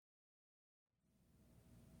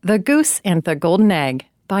The Goose and the Golden Egg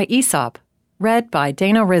by Aesop, read by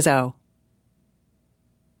Dana Rizzo.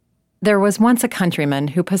 There was once a countryman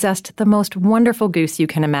who possessed the most wonderful goose you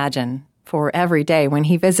can imagine, for every day when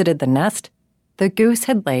he visited the nest, the goose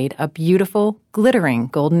had laid a beautiful, glittering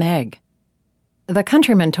golden egg. The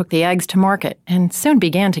countryman took the eggs to market and soon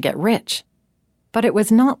began to get rich. But it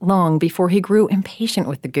was not long before he grew impatient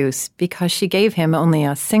with the goose because she gave him only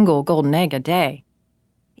a single golden egg a day.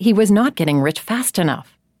 He was not getting rich fast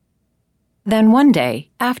enough. Then one day,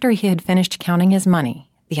 after he had finished counting his money,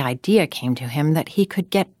 the idea came to him that he could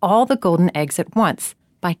get all the golden eggs at once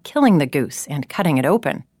by killing the goose and cutting it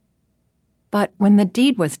open. But when the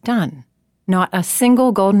deed was done, not a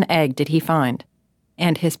single golden egg did he find,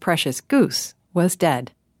 and his precious goose was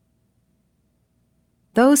dead.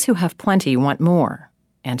 Those who have plenty want more,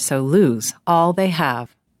 and so lose all they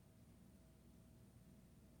have.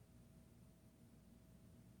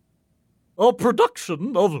 A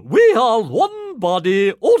production of We Are One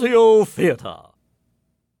Body Audio Theatre.